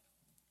day.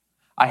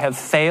 I have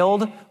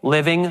failed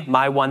living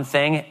my one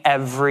thing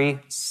every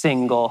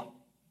single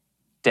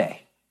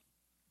day.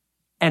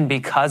 And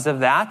because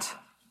of that,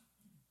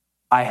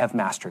 I have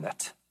mastered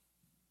it.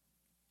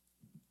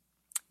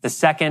 The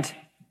second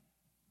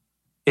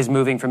is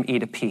moving from E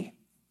to P.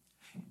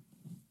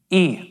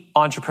 E,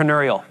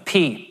 entrepreneurial.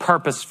 P,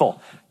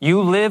 purposeful.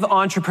 You live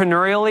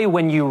entrepreneurially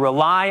when you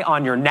rely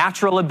on your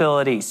natural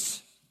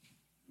abilities.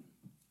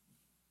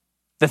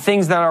 The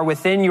things that are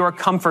within your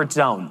comfort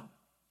zone.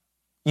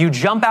 You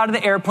jump out of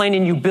the airplane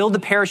and you build the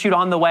parachute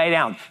on the way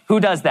down. Who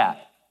does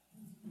that?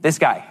 This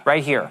guy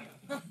right here.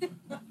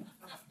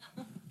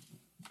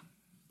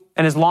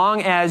 And as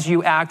long as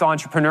you act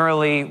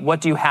entrepreneurially, what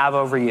do you have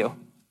over you?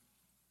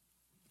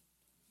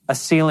 A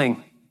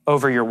ceiling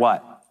over your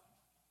what?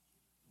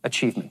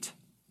 Achievement.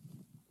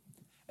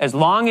 As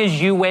long as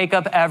you wake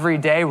up every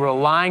day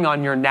relying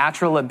on your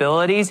natural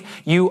abilities,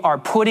 you are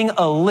putting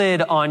a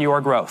lid on your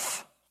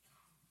growth.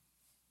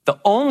 The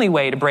only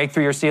way to break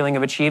through your ceiling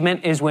of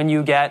achievement is when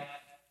you get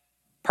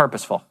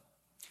purposeful.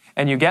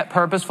 And you get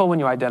purposeful when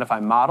you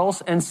identify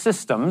models and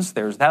systems.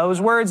 There's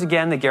those words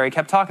again that Gary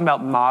kept talking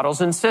about,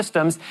 models and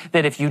systems,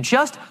 that if you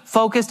just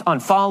focused on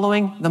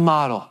following the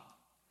model,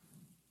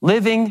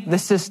 living the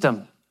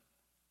system,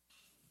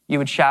 you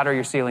would shatter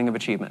your ceiling of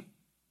achievement.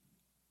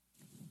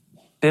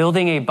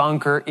 Building a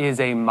bunker is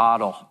a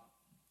model.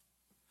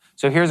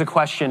 So here's a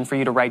question for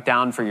you to write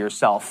down for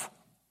yourself.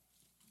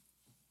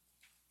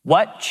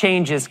 What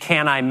changes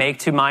can I make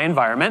to my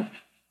environment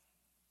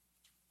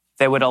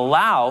that would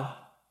allow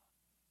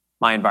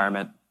my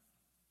environment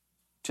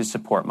to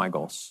support my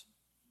goals?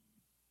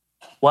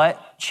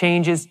 What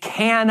changes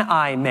can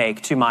I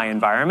make to my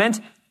environment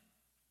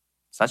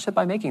such that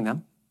by making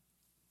them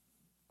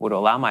would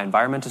allow my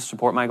environment to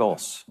support my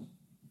goals?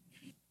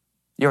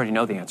 You already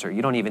know the answer.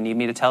 You don't even need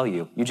me to tell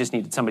you. You just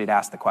needed somebody to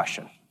ask the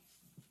question.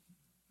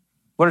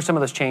 What are some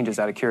of those changes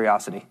out of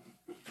curiosity?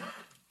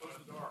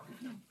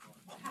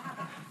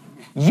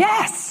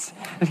 Yes!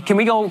 Can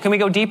we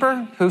go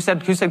deeper? Who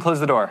said close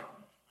the door?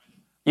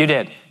 You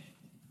did.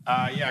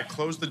 Yeah,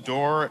 close the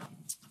door.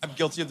 I'm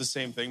guilty of the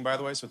same thing, by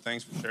the way, so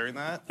thanks for sharing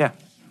that. Yeah.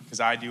 Because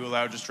I do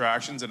allow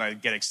distractions and I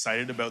get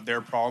excited about their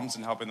problems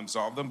and helping them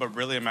solve them, but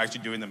really I'm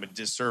actually doing them a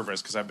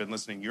disservice because I've been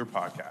listening to your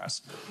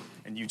podcast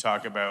and you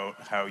talk about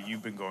how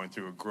you've been going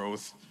through a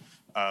growth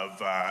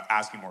of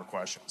asking more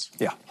questions.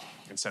 Yeah.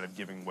 Instead of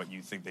giving what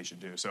you think they should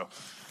do. So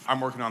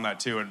I'm working on that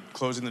too, and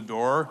closing the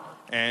door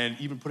and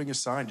even putting a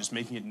sign, just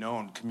making it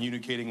known,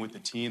 communicating with the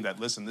team that,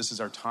 listen, this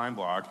is our time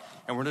block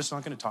and we're just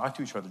not going to talk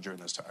to each other during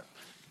this time.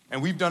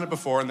 And we've done it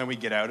before and then we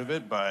get out of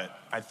it, but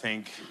I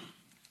think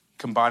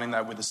combining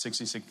that with the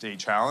 66-day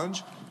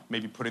challenge,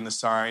 maybe putting the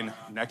sign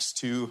next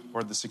to,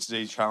 or the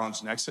 60-day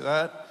challenge next to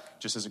that,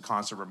 just as a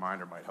constant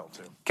reminder might help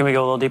too. Can we go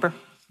a little deeper?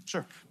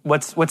 Sure.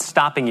 What's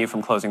stopping you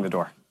from closing the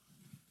door?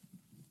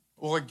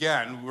 Well,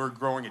 again, we're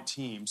growing a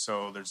team,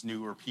 so there's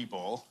newer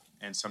people,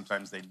 and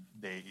sometimes they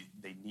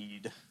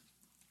need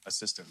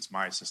assistance,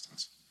 my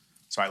assistance.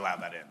 So I allow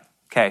that in.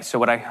 Okay, so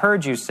what I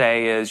heard you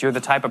say is you're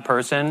the type of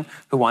person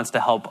who wants to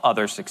help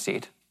others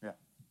succeed. Yeah.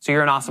 So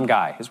you're an awesome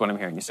guy, is what I'm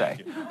hearing you say.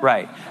 Thank you.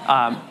 Right.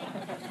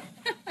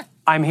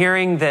 I'm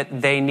hearing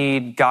that they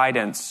need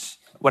guidance.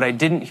 What I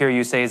didn't hear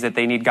you say is that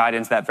they need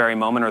guidance that very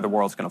moment or the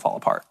world's going to fall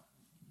apart.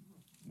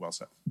 Well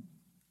said.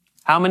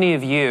 How many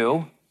of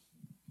you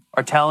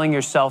are telling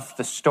yourself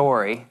the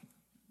story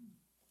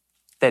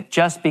that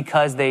just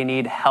because they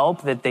need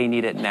help, that they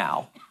need it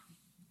now?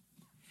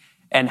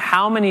 And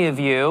how many of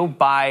you,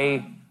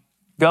 by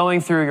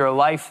going through your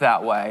life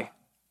that way,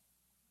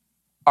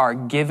 are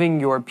giving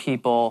your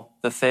people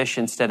the fish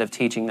instead of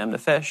teaching them to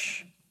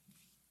fish?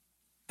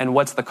 And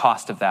what's the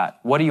cost of that?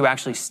 What are you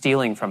actually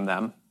stealing from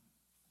them?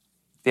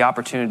 The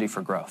opportunity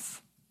for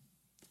growth.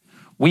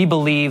 We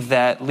believe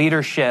that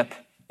leadership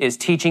is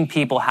teaching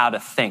people how to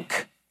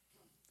think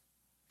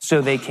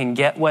so they can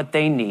get what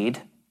they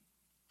need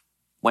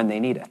when they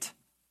need it.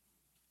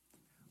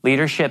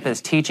 Leadership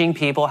is teaching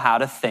people how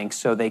to think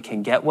so they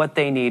can get what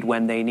they need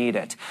when they need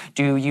it.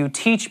 Do you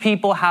teach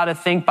people how to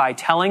think by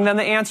telling them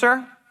the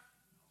answer?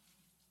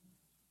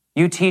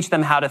 You teach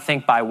them how to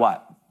think by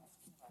what?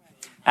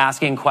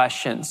 Asking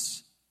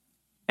questions.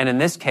 And in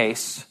this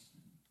case,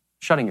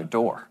 shutting your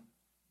door.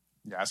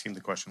 Yeah, asking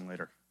the question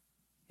later.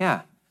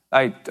 Yeah.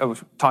 I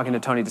was talking to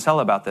Tony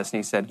DeSella about this, and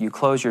he said, you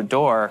close your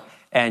door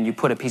and you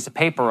put a piece of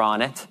paper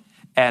on it,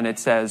 And it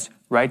says,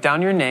 write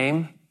down your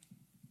name,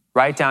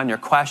 write down your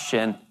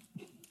question,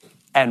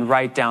 and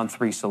write down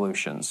 3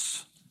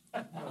 solutions.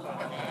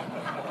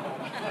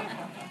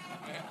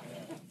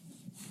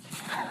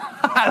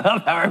 I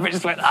love how everybody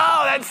just went,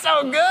 oh, that's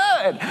so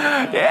good.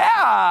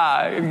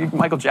 Yeah.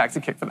 Michael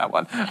Jackson kicked for that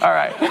one. All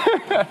right.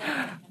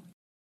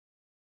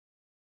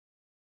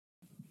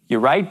 You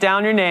write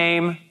down your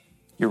name,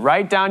 you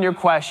write down your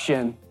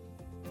question,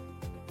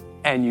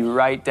 and you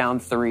write down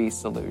 3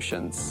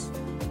 solutions.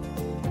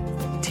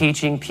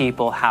 Teaching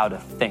people how to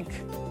think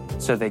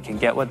so they can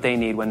get what they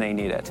need when they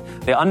need it.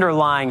 The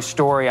underlying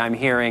story I'm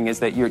hearing is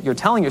that you're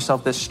telling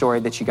yourself this story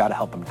that you got to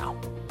help them now,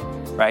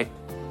 right?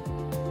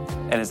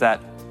 And is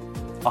that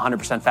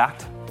 100%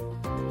 fact?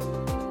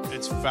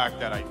 It's fact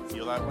that I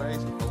feel that way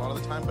a lot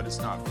of the time, but it's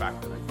not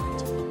fact that I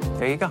feel it.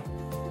 There you go.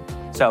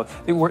 So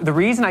the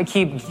reason I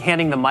keep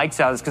handing the mics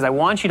out is because I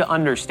want you to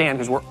understand,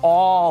 because we're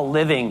all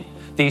living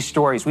these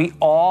stories. We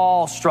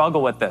all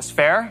struggle with this.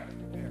 Fair?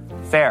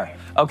 Fair.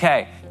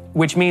 Okay.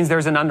 Which means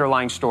there's an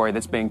underlying story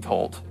that's being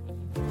told.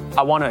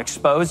 I want to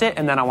expose it,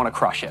 and then I want to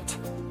crush it.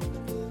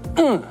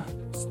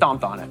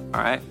 Stomped on it,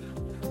 all right?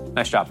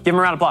 Nice job. Give him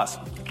a round of applause.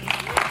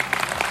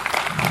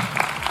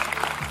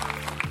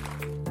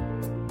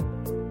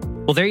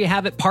 Well, there you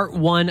have it, part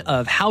 1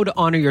 of how to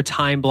honor your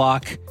time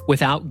block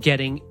without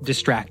getting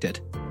distracted.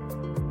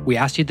 We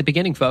asked you at the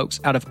beginning, folks,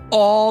 out of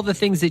all the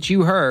things that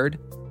you heard,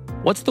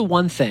 what's the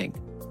one thing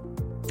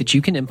that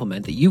you can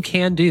implement, that you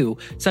can do,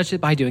 such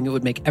that by doing it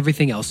would make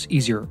everything else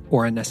easier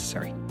or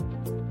unnecessary?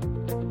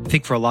 I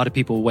think for a lot of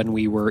people, when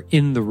we were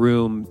in the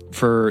room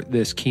for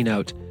this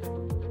keynote,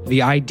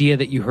 the idea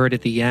that you heard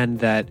at the end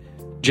that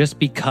just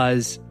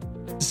because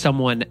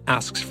someone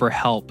asks for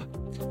help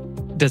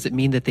doesn't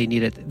mean that they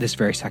need it this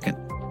very second.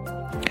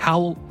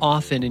 How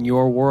often in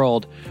your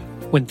world,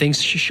 when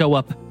things show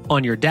up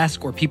on your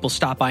desk or people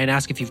stop by and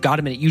ask if you've got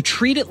a minute, you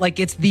treat it like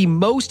it's the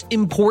most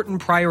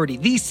important priority,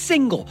 the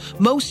single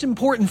most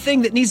important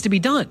thing that needs to be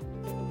done?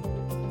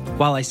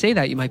 While I say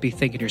that, you might be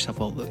thinking to yourself,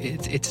 well,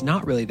 it's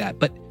not really that,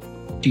 but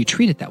do you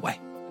treat it that way?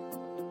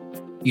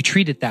 You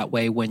treat it that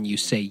way when you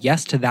say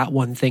yes to that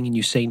one thing and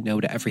you say no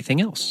to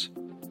everything else.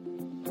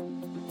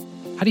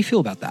 How do you feel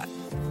about that?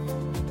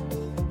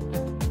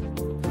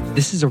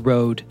 This is a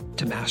road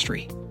to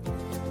mastery.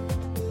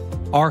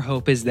 Our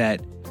hope is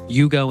that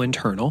you go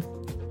internal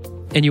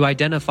and you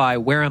identify,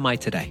 where am I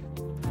today?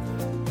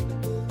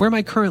 Where am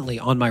I currently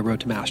on my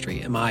road to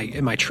mastery? Am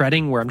I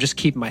treading where I'm just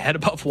keeping my head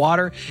above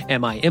water?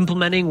 Am I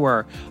implementing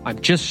where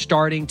I'm just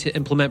starting to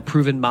implement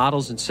proven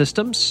models and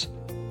systems?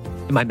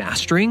 Am I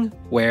mastering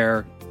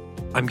where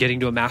I'm getting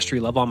to a mastery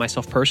level on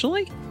myself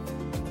personally?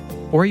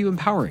 Or are you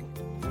empowering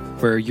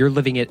where you're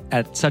living it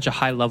at such a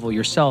high level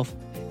yourself,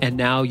 and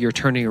now you're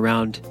turning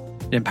around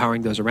and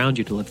empowering those around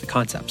you to live the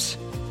concepts?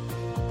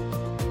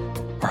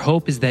 Our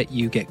hope is that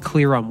you get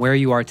clear on where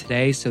you are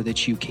today so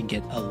that you can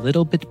get a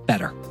little bit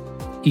better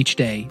each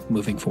day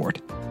moving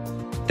forward.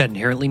 That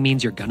inherently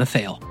means you're going to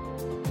fail.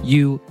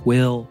 You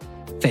will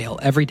fail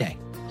every day.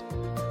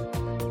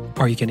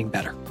 Are you getting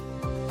better?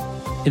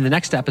 In the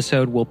next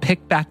episode, we'll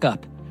pick back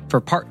up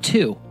for part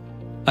 2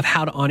 of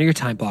how to honor your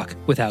time block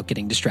without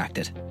getting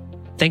distracted.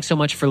 Thanks so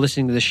much for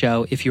listening to the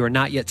show. If you are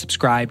not yet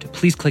subscribed,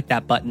 please click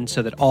that button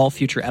so that all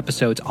future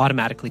episodes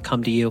automatically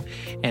come to you.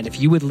 And if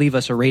you would leave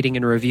us a rating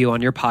and a review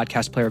on your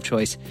podcast player of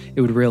choice,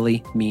 it would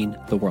really mean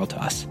the world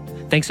to us.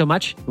 Thanks so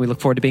much. We look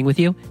forward to being with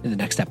you in the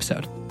next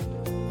episode.